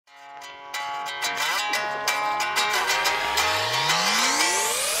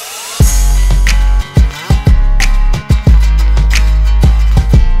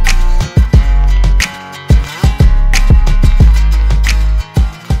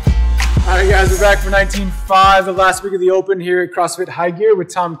Guys, we're back for 19.5, the last week of the Open here at CrossFit HighGear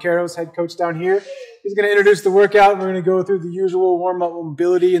with Tom Caros, head coach down here. He's going to introduce the workout. We're going to go through the usual warm-up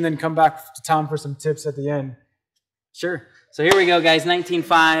mobility and then come back to Tom for some tips at the end. Sure. So here we go, guys.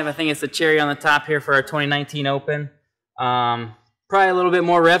 19.5. I think it's the cherry on the top here for our 2019 Open. Probably a little bit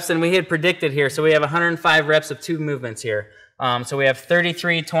more reps than we had predicted here. So we have 105 reps of 2 movements here. So we have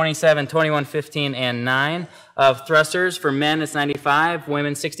 33, 27, 21, 15, and 9 of thrusters. For men, it's 95,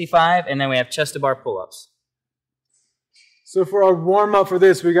 women 65, and then we have chest-to-bar pull-ups. So for our warm-up for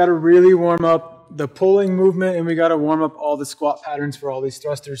this, we got to really warm up the pulling movement, and we got to warm up all the squat patterns for all these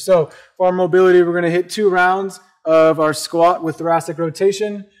thrusters. So for our mobility, we're going to hit 2 rounds of our squat with thoracic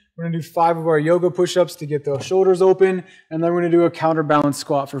rotation. We're going to do 5 of our yoga push-ups to get the shoulders open, and then we're going to do a counterbalance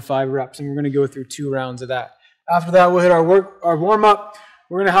squat for 5 reps, and we're going to go through 2 rounds of that. After that, we'll hit our warm-up.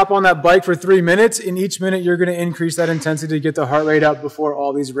 We're going to hop on that bike for 3 minutes. In each minute, you're going to increase that intensity to get the heart rate up before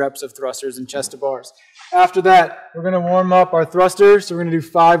all these reps of thrusters and chest to bars. After that, we're going to warm up our thrusters. So we're going to do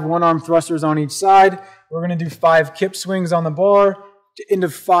 5 one-arm thrusters on each side. We're going to do 5 kip swings on the bar into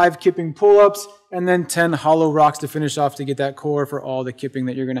 5 kipping pull-ups, and then 10 hollow rocks to finish off to get that core for all the kipping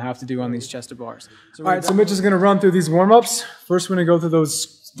that you're going to have to do on these chest to bars. All right, so Mitch is going to run through these warm-ups. First, we're going to go through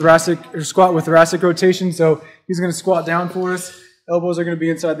those squat with thoracic rotation. So he's going to squat down for us. Elbows are going to be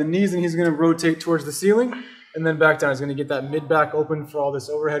inside the knees, and he's going to rotate towards the ceiling and then back down. He's going to get that mid-back open for all this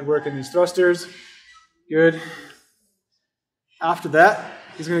overhead work and these thrusters. Good. After that,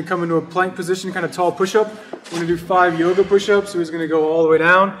 he's going to come into a plank position, kind of tall push-up. We're going to do 5 yoga push-ups. So he's going to go all the way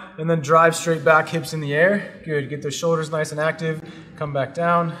down and then drive straight back, hips in the air. Good. Get those shoulders nice and active. Come back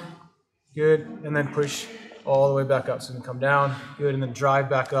down. Good. And then push all the way back up. So then come down. Good. And then drive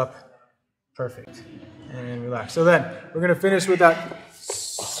back up. Perfect. And relax. So then we're going to finish with that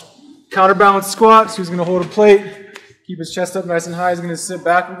counterbalance squat. So he's going to hold a plate. Keep his chest up nice and high. He's going to sit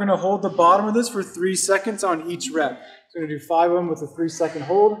back. We're going to hold the bottom of this for 3 seconds on each rep. So we're going to do 5 of them with a 3-second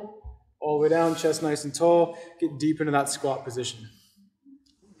hold. All the way down, chest nice and tall. Get deep into that squat position.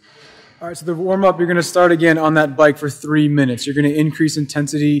 All right, so the warm-up, you're going to start again on that bike for 3 minutes. You're going to increase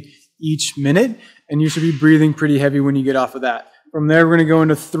intensity each minute, and you should be breathing pretty heavy when you get off of that. From there, we're going to go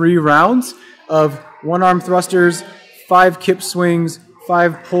into 3 rounds of one-arm thrusters, 5 kip swings,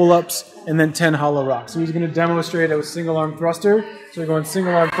 5 pull-ups, and then 10 hollow rocks. So he's going to demonstrate a single-arm thruster. So we're going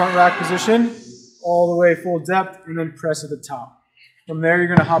single-arm front rack position, all the way full depth, and then press at the top. From there, you're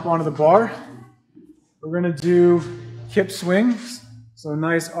going to hop onto the bar. We're going to do kip swings. So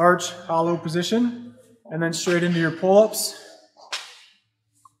nice arch, hollow position, and then straight into your pull-ups.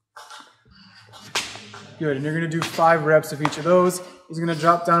 Good, and you're going to do 5 reps of each of those. He's going to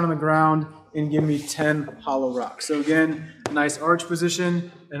drop down on the ground and give me 10 hollow rocks. So again, nice arch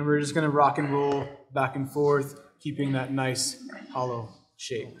position, and we're just going to rock and roll back and forth, keeping that nice hollow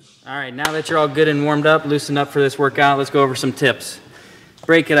shape. All right, now that you're all good and warmed up, loosened up for this workout, let's go over some tips.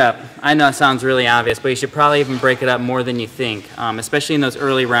 Break it up. I know it sounds really obvious, but you should probably even break it up more than you think, especially in those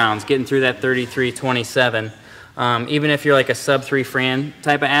early rounds, getting through that 33-27. Even if you're like a sub-3 Fran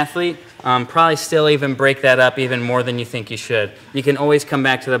type of athlete, probably still even break that up even more than you think you should. You can always come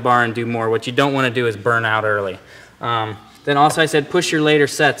back to the bar and do more. What you don't want to do is burn out early. Then also I said push your later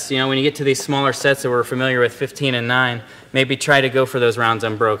sets. You know, when you get to these smaller sets that we're familiar with, 15 and 9, maybe try to go for those rounds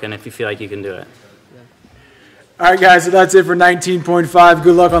unbroken if you feel like you can do it. All right, guys, so that's it for 19.5.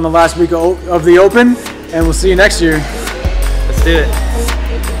 Good luck on the last week of the Open, and we'll see you next year. Let's do it.